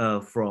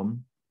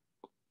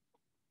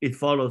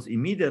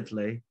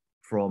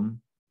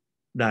from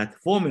that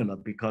formula,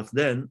 because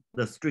then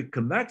the strict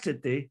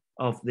convexity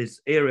of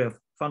this area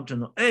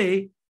functional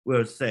A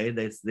will say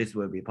this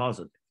will be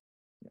positive.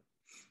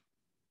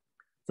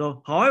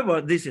 So,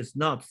 however, this is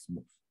not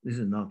smooth. This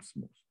is not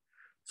smooth.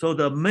 So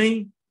the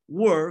main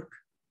work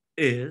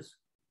is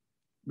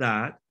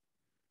that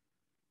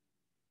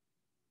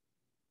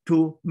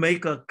to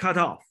make a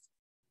cutoff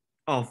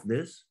of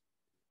this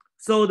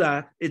so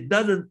that it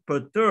doesn't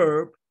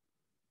perturb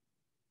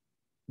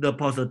the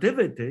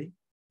positivity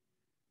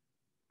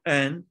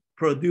and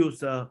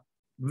produce a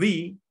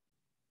V.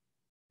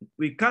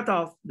 We cut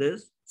off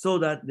this so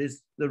that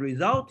the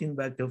resulting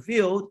vector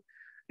field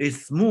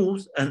is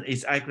smooth and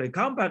is actually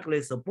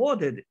compactly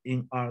supported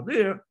in R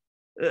there,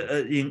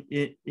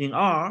 in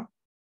R,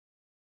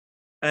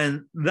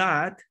 and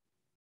that,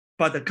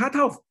 but the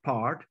cutoff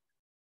part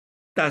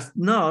does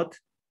not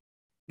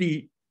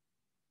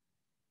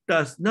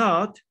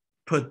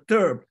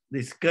perturb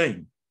this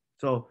gain.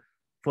 So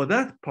for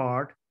that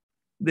part,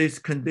 this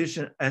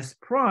condition S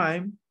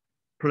prime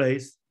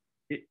plays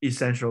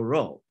essential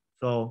role.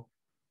 So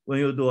when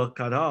you do a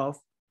cutoff,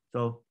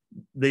 so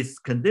this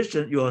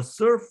condition, our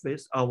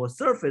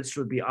surface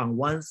should be on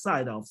one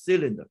side of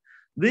cylinder.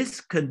 This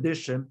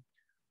condition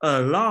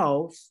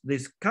allows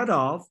this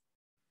cutoff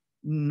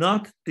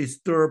not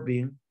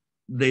disturbing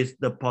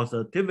the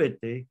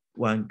positivity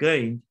one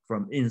gained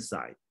from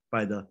inside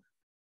by the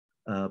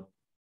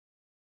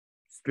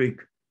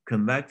strict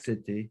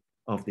convexity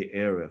of the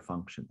area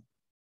function.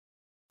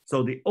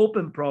 So the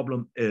open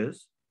problem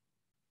is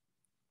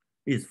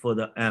for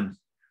the M's.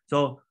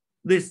 So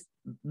this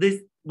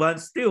one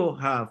still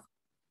have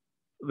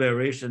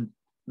variation,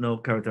 no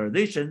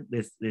characterization.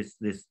 This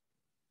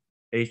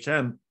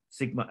HM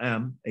sigma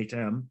M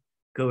HM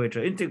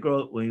curvature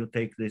integral, when you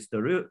take this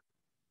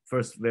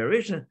first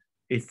variation,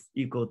 it's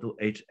equal to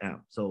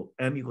HM. So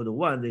M equal to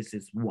 1, this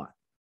is 1.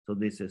 So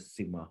this is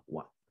sigma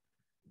 1.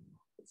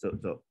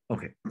 So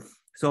okay.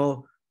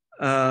 So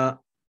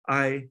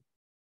I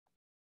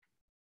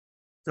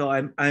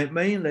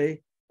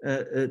mainly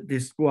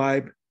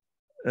describe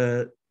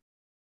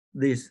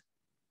these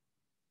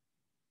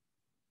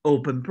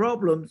open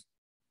problems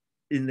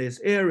in this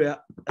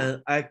area.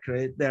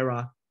 Actually,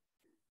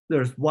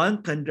 there's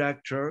one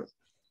conjecture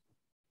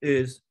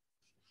is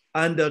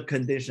under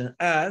condition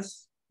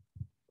S,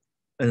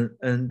 and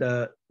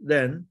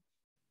then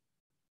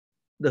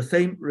the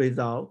same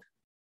result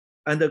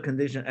under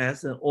condition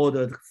S and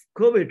ordered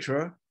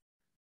curvature,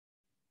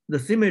 the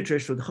symmetry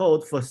should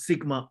hold for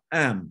sigma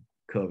M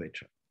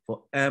curvature,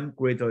 for M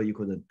greater or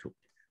equal than 2.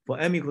 For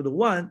M equal to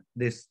 1,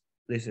 this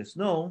is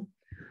known.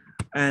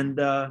 And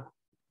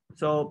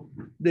so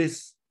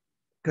this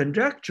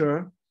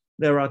conjecture,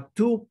 there are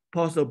two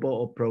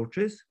possible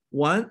approaches.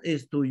 One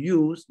is to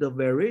use the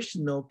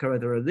variational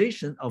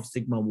characterization of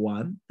sigma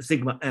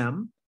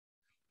M,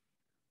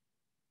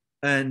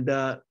 and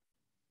to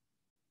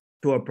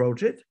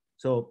approach it.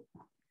 So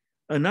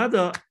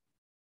another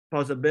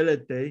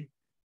possibility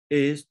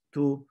is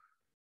to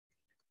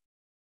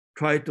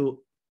try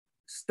to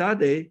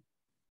study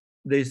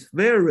this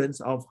variance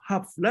of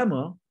Hopf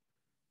lemma,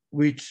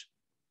 which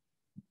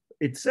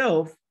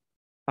itself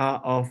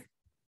are of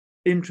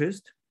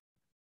interest,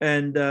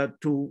 and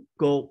to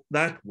go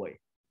that way,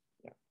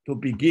 to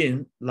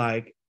begin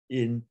like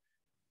in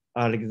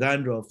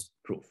Alexsandrov's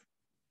proof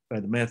by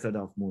the method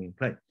of moving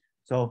plane.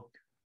 So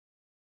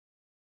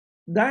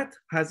that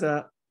has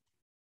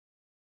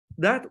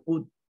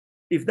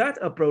if that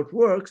approach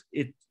works,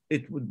 it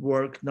would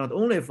work not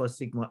only for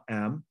sigma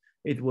M,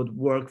 it would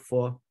work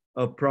for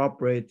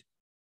appropriate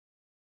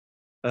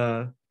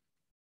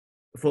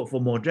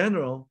for more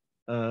general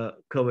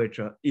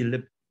curvature,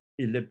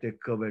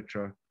 elliptic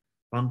curvature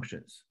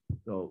functions.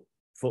 So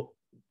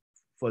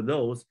for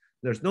those,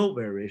 there's no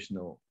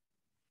variational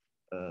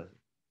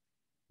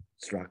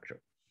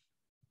structure.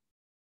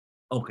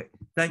 Okay,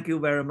 thank you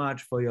very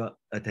much for your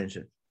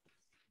attention.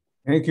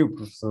 Thank you,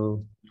 Professor.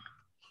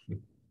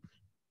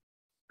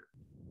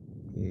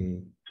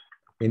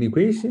 Any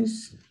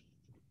questions?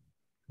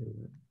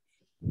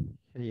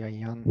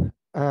 Yanyan.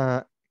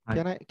 I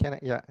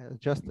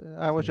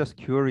was just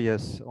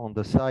curious on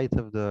the side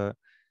of the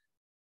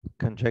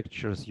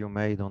conjectures you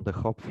made on the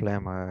Hopf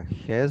lemma.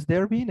 Has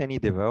there been any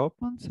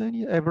developments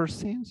ever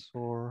since,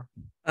 or?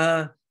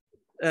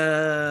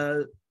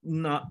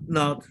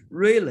 Not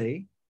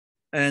really,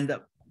 and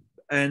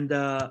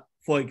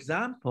for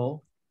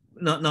example,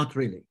 not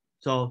really.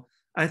 So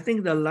I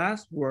think the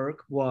last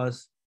work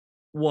was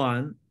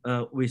one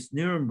with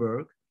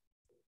Nuremberg.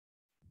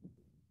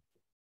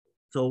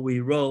 So we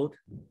wrote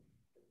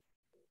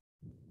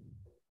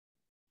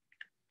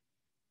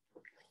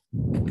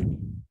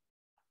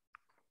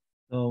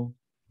so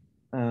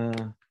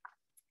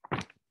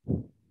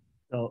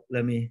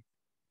let me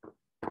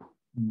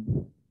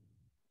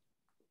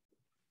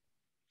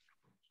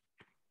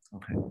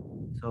okay,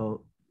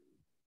 so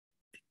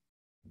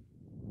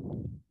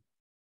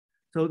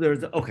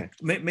there's okay,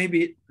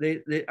 maybe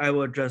I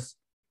will just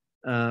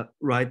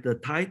write the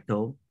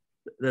title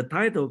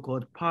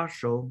called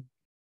Partial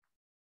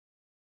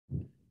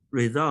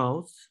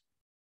Results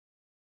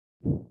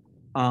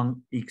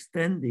on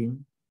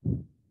Extending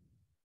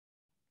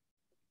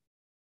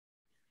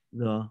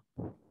the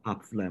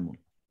Hopf lemma.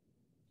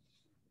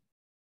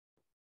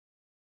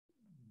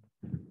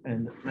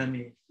 And let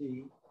me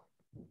see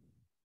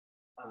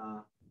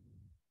the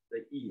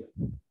year.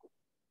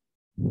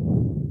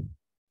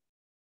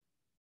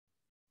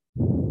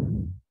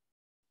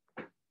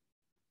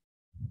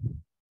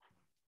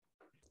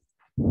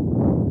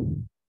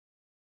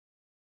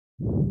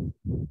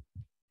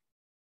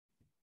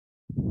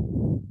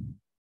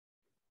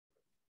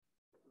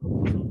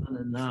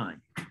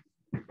 Nine.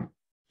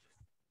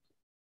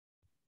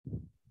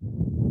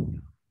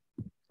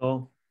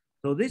 So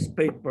this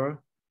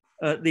paper,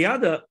 the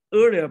other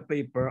earlier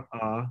paper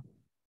are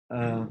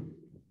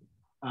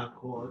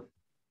called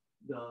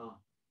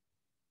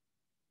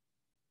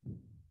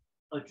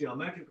a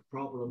geometric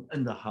problem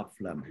and the Hopf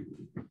lemma.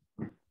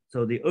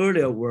 So the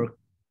earlier work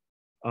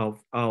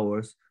of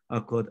ours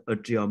are called a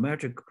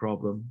geometric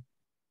problem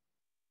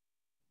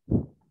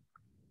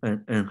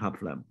and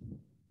Hopf lemma.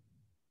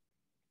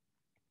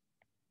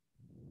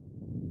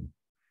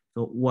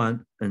 So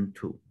 1 and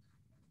 2.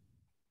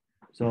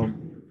 So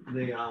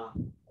they are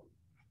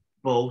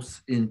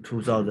both in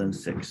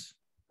 2006.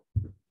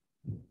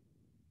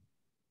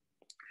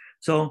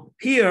 So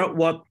here,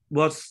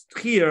 what's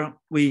here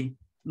we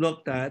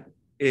looked at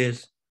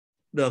is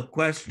the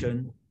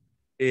question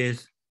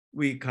is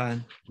we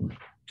can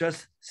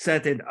just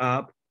set it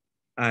up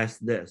as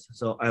this.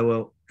 So I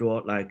will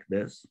draw like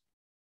this.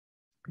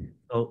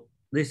 So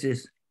this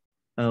is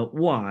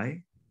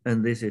y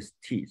and this is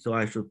t. So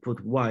I should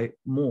put y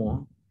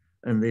more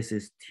and this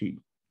is t.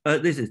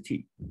 This is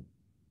t.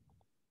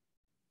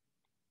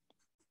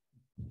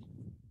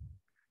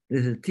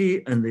 This is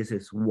t and this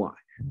is y.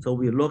 So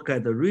we look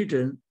at the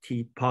region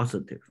t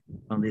positive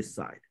on this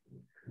side.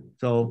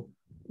 So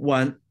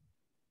when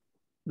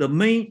the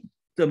main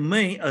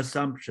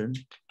assumption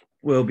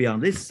will be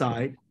on this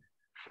side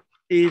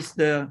we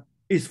phrase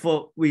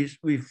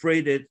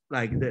it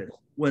like this.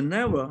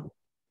 Whenever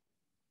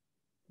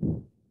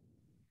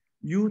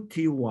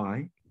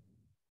uty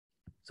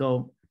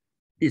so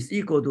is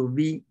equal to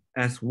v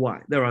as y.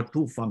 There are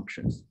two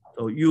functions.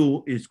 So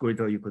u is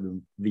greater or equal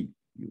to v.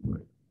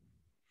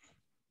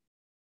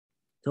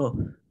 So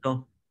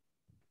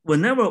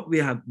whenever we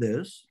have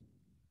this,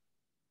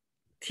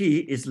 t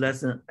is less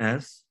than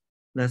s,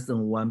 less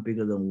than 1,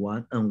 bigger than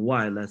 1, and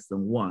y less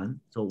than 1.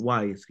 So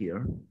y is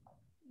here.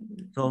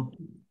 So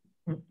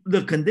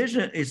the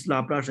condition is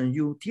Laplacian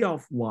ut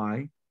of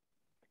y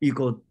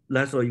equal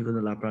less or equal to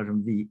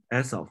Laplacian v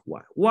s of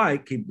y. Y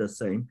keep the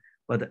same,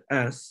 but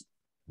s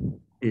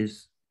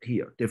is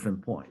here,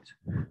 different point.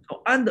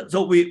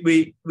 So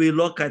we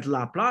look at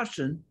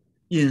Laplacian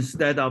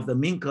instead of the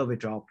mean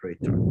curvature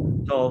operator.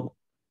 So,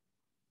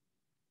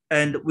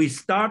 and we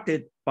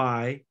started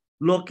by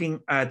looking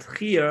at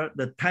here,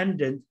 the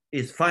tangent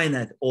is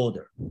finite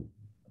order,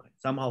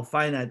 somehow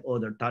finite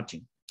order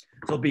touching.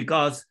 So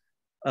because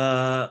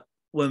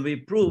when we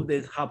prove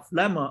this Hopf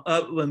lemma,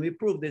 when we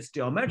prove this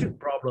geometric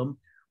problem,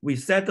 we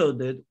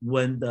settled it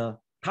when the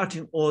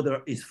touching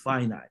order is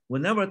finite.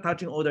 Whenever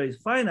touching order is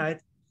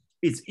finite,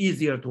 it's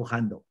easier to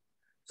handle.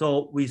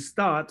 So we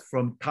start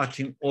from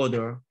touching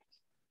order.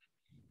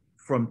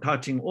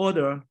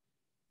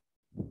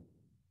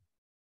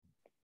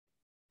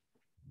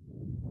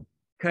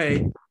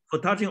 K, for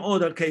touching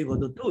order, k equal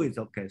to 2 is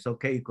okay. So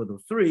k equal to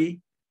 3,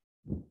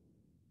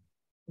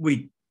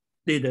 we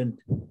didn't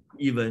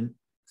even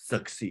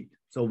succeed.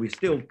 So we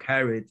still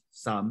carried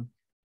some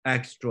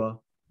extra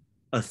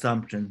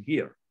assumption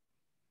here.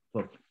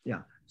 So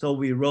yeah, So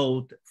we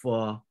wrote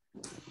for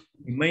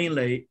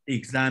mainly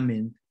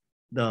examined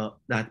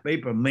that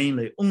paper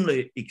mainly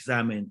only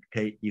examined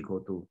k equal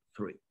to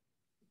 3.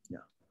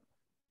 Yeah,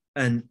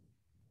 and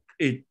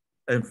in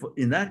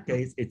that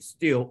case, it's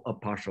still a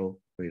partial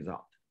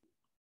result.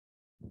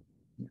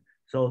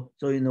 So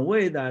in a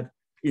way that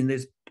in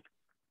this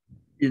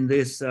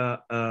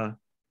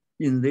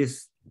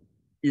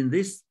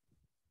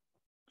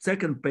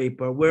second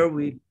paper where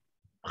we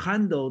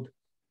handled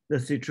the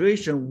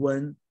situation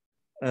when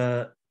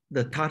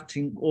the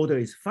touching order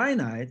is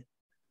finite,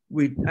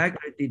 we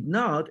actually did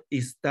not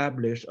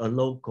establish a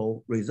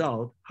local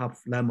result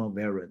Hopf-Lemma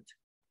variant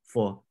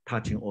for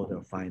touching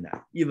order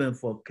finite, even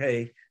for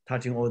k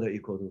touching order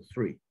equal to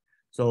 3.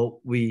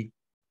 So we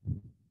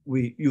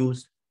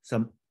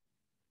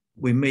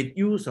made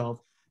use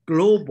of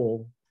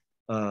global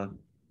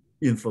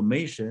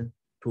information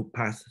to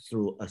pass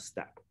through a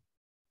step.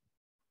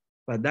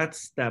 But that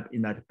step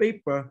in that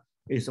paper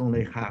is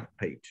only half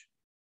page.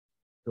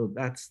 So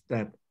that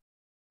step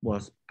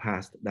was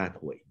passed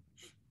that way.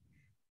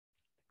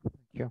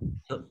 Yeah.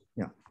 So,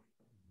 yeah.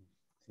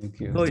 Thank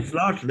you. So it's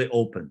largely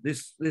open.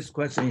 This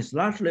question is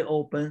largely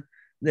open.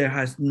 There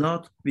has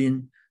not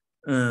been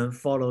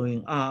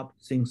following up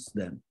since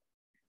then.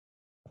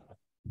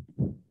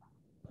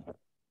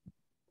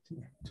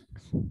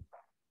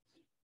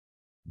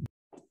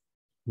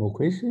 More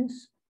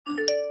questions?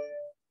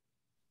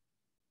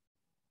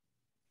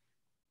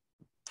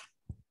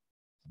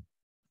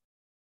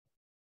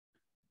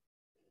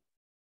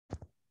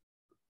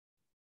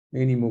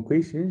 Any more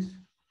questions?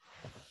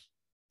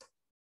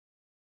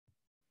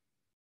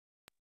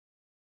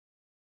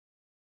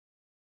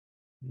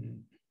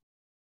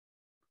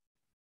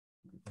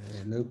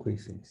 No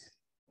questions.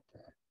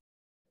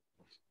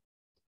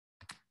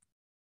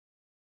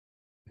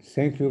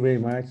 Thank you very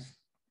much,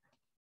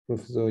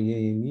 Professor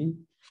Yanyan.